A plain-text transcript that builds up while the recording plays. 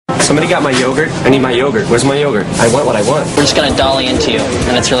Somebody got my yogurt? I need my yogurt. Where's my yogurt? I want what I want. We're just gonna dolly into you,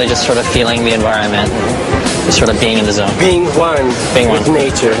 and it's really just sort of feeling the environment, just sort of being in the zone. Being one with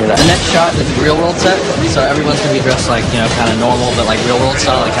nature. The next shot is real world set, so everyone's gonna be dressed like, you know, kind of normal, but like real world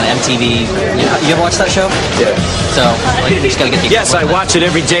style, like kind of MTV. You ever watch that show? Yeah. So, like, you just gotta get the... Yes, I watch it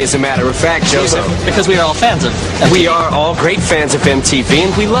every day, as a matter of fact, Joseph. Because we are all fans of MTV. We are all great fans of MTV,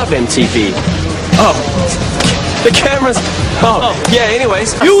 and we love MTV. Oh. The cameras. Oh, yeah,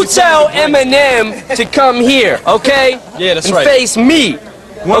 anyways. You tell Eminem to come here, okay? Yeah, that's and right. face me.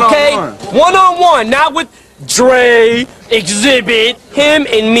 Okay? One-on-one, not with Dre, Exhibit, him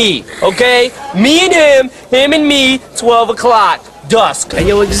and me, okay? Me and him and me, 12 o'clock. Dusk. Hey,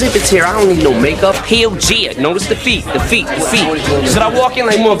 yo, Exhibit's here. I don't need no makeup. Heel Gia. Notice the feet. The feet. Should I walk in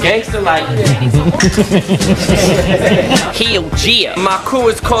like more gangster? Like. Heel Gia. My crew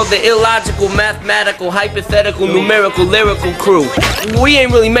is called the illogical, mathematical, hypothetical, numerical, lyrical crew. We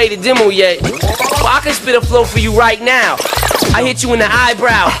ain't really made a demo yet. But I can spit a flow for you right now. I hit you in the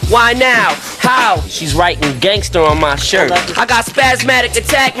eyebrow. Why now? How? She's writing gangster on my shirt. I got spasmodic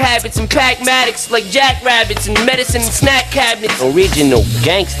attack habits and pragmatics like jackrabbits and medicine and snack cabinets. Original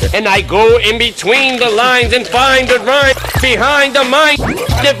gangster. And I go in between the lines and find the rhyme behind the mind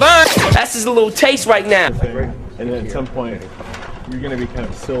divine. That's just a little taste right now. And then at some point, you're going to be kind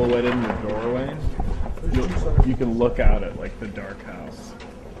of silhouetted in the doorway. You can look out at like the dark house,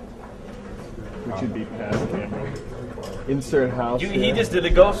 which would be past camera. Insert house. He just did a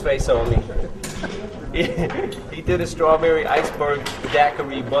ghost face on me. He did a strawberry iceberg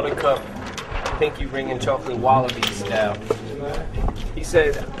daiquiri buttercup pinky ring and chocolate wallaby style. He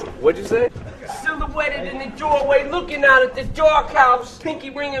said, what'd you say? Silhouetted in the doorway, looking out at the dark house. Pinky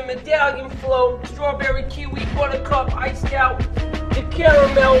ring and medallion flow. Strawberry kiwi buttercup iced out. The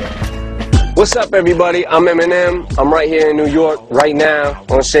caramel. What's up, everybody? I'm Eminem. I'm right here in New York right now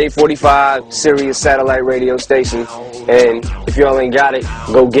on Shade 45, Sirius satellite radio station. And if y'all ain't got it,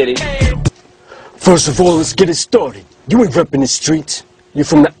 go get it. First of all, let's get it started. You ain't repping the streets. You're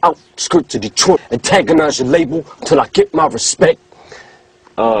from the outskirts of Detroit. Antagonize your label till I get my respect.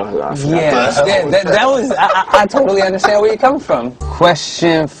 That was, I totally understand where you're coming from.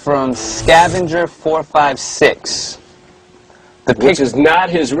 Question from Scavenger 456. Which is not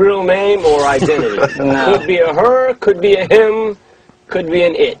his real name or identity. No. Could be a her, could be a him, could be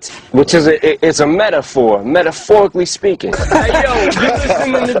an it. Which is it's a metaphor, metaphorically speaking. Hey yo, you're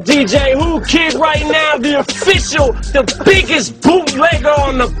listening to DJ Who Kid right now, the official, the biggest bootlegger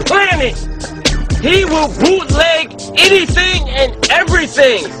on the planet. He will bootleg anything and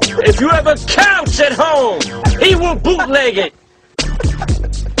everything. If you have a couch at home, he will bootleg it.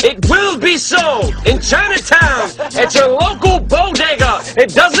 It will be sold in Chinatown at your local bodega.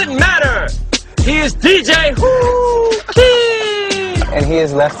 It doesn't matter. He is DJ Who Kid. And he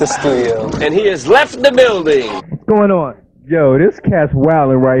has left the studio. And he has left the building. What's going on? Yo, this cat's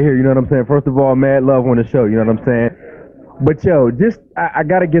wildin' right here, you know what I'm saying? First of all, mad love on the show, you know what I'm saying? But yo, I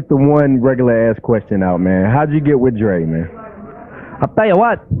gotta get the one regular ass question out, man. How'd you get with Dre, man? I'll tell you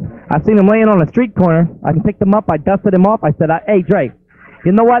what, I seen him laying on a street corner. I picked him up, I dusted him off. I said, hey, Dre,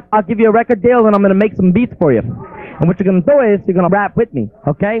 you know what? I'll give you a record deal and I'm going to make some beats for you. And what you're going to do is you're going to rap with me,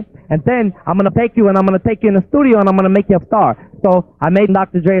 okay? And then I'm going to take you and I'm going to take you in the studio and I'm going to make you a star. So I made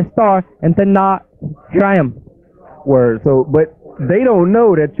Dr. Dre a star and then here I am. Word. So, but they don't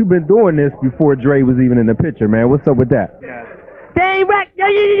know that you've been doing this before Dre was even in the picture, man. What's up with that? They ain't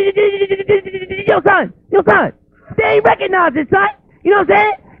yo, son. They ain't recognize it, son. You know what I'm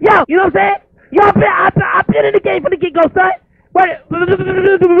saying? Yo, you know what I'm saying? Yo, I've been in the game from the get-go, son. Where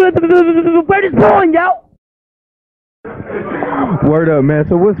is born, yo? Word up, man.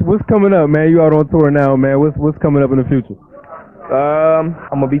 So what's coming up, man? You out on tour now, man. What's coming up in the future? I'm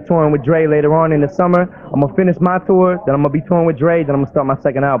gonna be touring with Dre later on in the summer. I'm gonna finish my tour, then I'm gonna be touring with Dre, then I'm gonna start my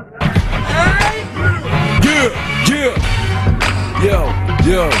second album.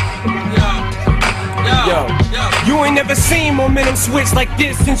 Yo, you ain't never seen momentum switch like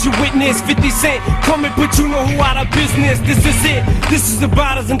this since you witnessed 50 Cent come and put you know who out of business. This is it. This is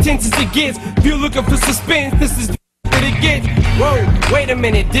about as intense as it gets. If you're looking for suspense, this is that it gets. Whoa, wait a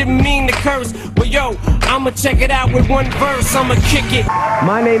minute, didn't mean to curse, but yo, I'ma check it out with one verse. I'ma kick it.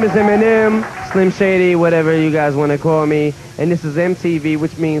 My name is Eminem, Slim Shady, whatever you guys want to call me, and this is MTV,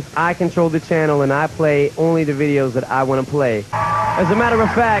 which means I control the channel and I play only the videos that I want to play. As a matter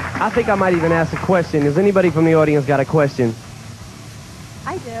of fact, I think I might even ask a question. Has anybody from the audience got a question?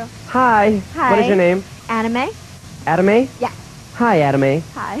 I do. Hi. Hi. What is your name? Anime? Adame? Yeah. Hi, Adame.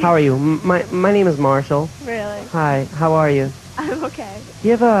 Hi. How are you? My name is Marshall. Really? Hi. How are you? I'm okay. Do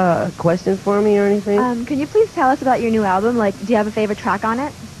you have questions for me or anything? Can you please tell us about your new album? Like, do you have a favorite track on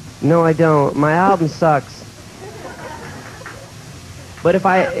it? No, I don't. My album sucks. But if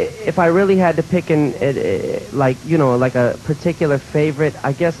I really had to pick like, you know, like a particular favorite,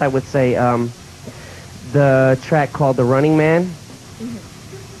 I guess I would say the track called "The Running Man."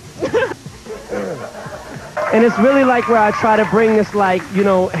 And it's really like where I try to bring this, like, you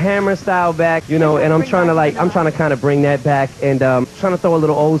know, Hammer style back, you know, and I'm trying to kind of bring that back, and trying to throw a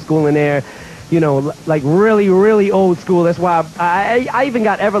little old school in there, you know, like really, really old school. That's why I even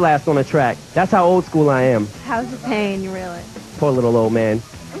got Everlast on the track. That's how old school I am. How's the pain, really? Poor little old man.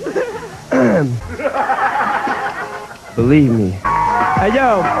 Believe me. Hey,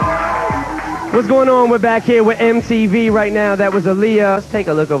 yo. What's going on? We're back here with MTV right now. That was Aaliyah. Let's take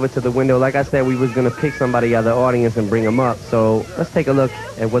a look over to the window. Like I said, we was going to pick somebody out of the audience and bring them up. So let's take a look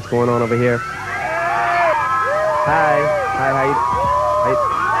at what's going on over here. Hi.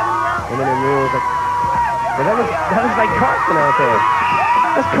 Eminem rules. But that was like Carson out there.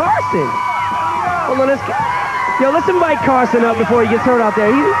 That's Carson. Hold on, let's invite Carson up before he gets hurt out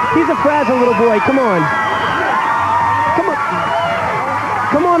there. He's a fragile little boy. Come on.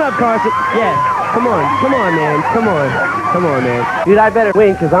 Come on up, Carson. Yeah, come on, man. Come on, man. Dude, I better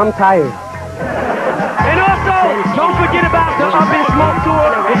win, because I'm tired. And also, don't forget about the Up in Smoke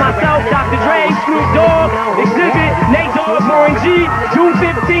tour with myself, Dr. Dre, Snoop Dogg, Exhibit, Nate Dogg, Warren G, June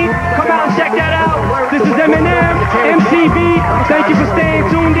 15th. Come out and check that out. This is Eminem, MTV. Thank you for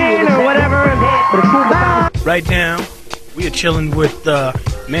staying tuned in or whatever. Right now, we are chilling with the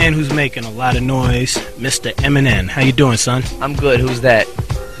man who's making a lot of noise, Mr. Eminem. How you doing, son? I'm good. Who's that?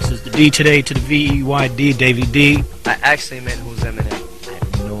 This is the D today to the VEYD, Davey D. I actually meant who's Eminem. I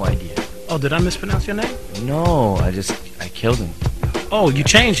have no idea. Oh, did I mispronounce your name? No, I killed him. Oh, you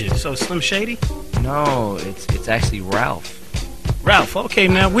changed it. So Slim Shady? No, it's actually Ralph. Ralph. Okay,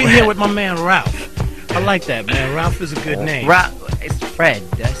 now we're here with my man Ralph. I like that, man. Ralph is a good name. It's Fred.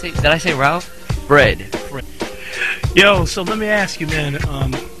 Did I say Ralph? Fred. Yo, so let me ask you, man.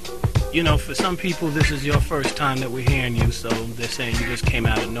 You know, for some people, this is your first time that we're hearing you, so they're saying you just came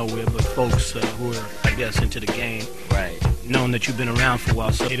out of nowhere. But folks who are, I guess, into the game, right, knowing that you've been around for a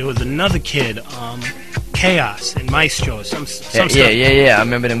while. So there was another kid, Chaos and Maestro. Some yeah. I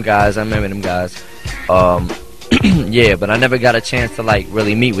remember them guys. Yeah, but I never got a chance to like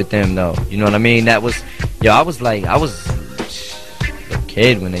really meet with them though. You know what I mean? I was a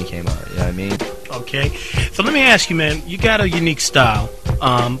kid when they came out. You know what I mean? Okay, so let me ask you, man. You got a unique style.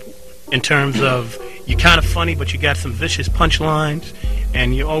 In terms of you're kind of funny, but you got some vicious punchlines,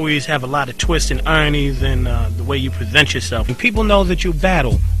 and you always have a lot of twists and ironies in the way you present yourself. And people know that you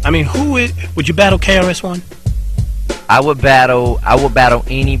battle. I mean, would you battle KRS-One? I would battle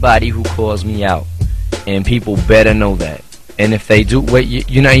anybody who calls me out, and people better know that. And if they do,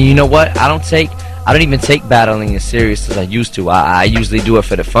 you know what? I don't even take battling as serious as I used to. I usually do it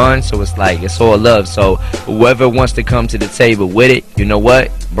for the fun, so it's like, it's all love. So whoever wants to come to the table with it, you know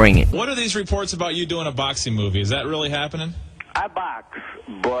what? Bring it. What are these reports about you doing a boxing movie? Is that really happening? I box,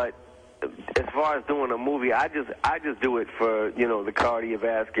 but as far as doing a movie, I just do it for, you know, the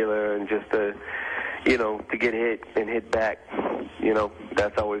cardiovascular and just to, you know, to get hit and hit back. You know,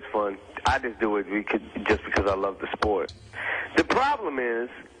 that's always fun. I just do it just because I love the sport. The problem is,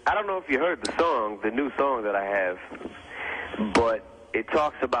 I don't know if you heard the song, the new song that I have, but it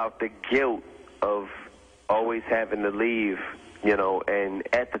talks about the guilt of always having to leave, you know, and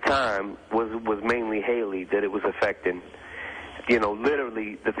at the time was mainly Haley that it was affecting. You know,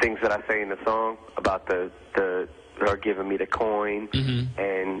 literally the things that I say in the song about her giving me the coin,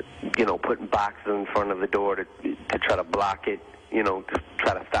 and, you know, putting boxes in front of the door to try to block it, you know, to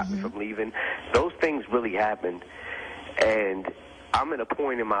try to stop me from leaving. Those things really happened. And I'm at a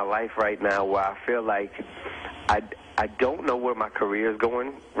point in my life right now where I feel like I don't know where my career is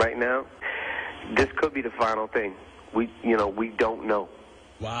going right now. This could be the final thing. We don't know.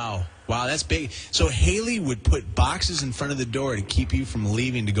 Wow, that's big. So Haley would put boxes in front of the door to keep you from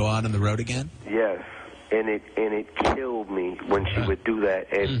leaving to go out on the road again? Yes, and it killed me when she would do that.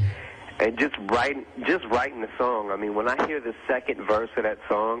 And just writing the song. I mean, when I hear the second verse of that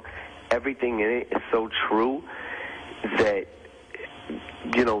song, everything in it is so true that,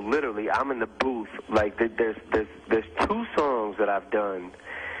 you know, literally, I'm in the booth. Like, there's two songs that I've done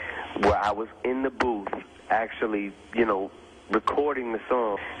where I was in the booth, actually, you know, recording the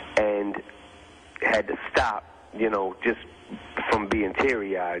song, and had to stop, you know, just from being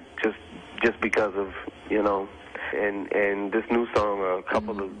teary-eyed, just because of, you know, and this new song, a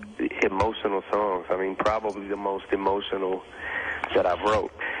couple of emotional songs. I mean, probably the most emotional that I've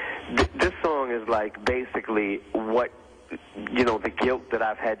wrote. This song is like basically what you know, the guilt that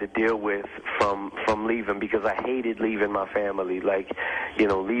I've had to deal with from leaving, because I hated leaving my family, like, you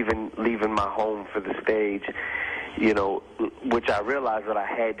know, leaving my home for the stage, you know, which I realized that I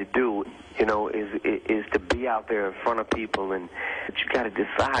had to do, you know, is to be out there in front of people, and you got to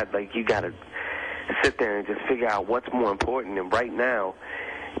decide, like, you got to sit there and just figure out what's more important. And right now,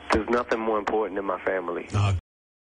 there's nothing more important than my family. Oh,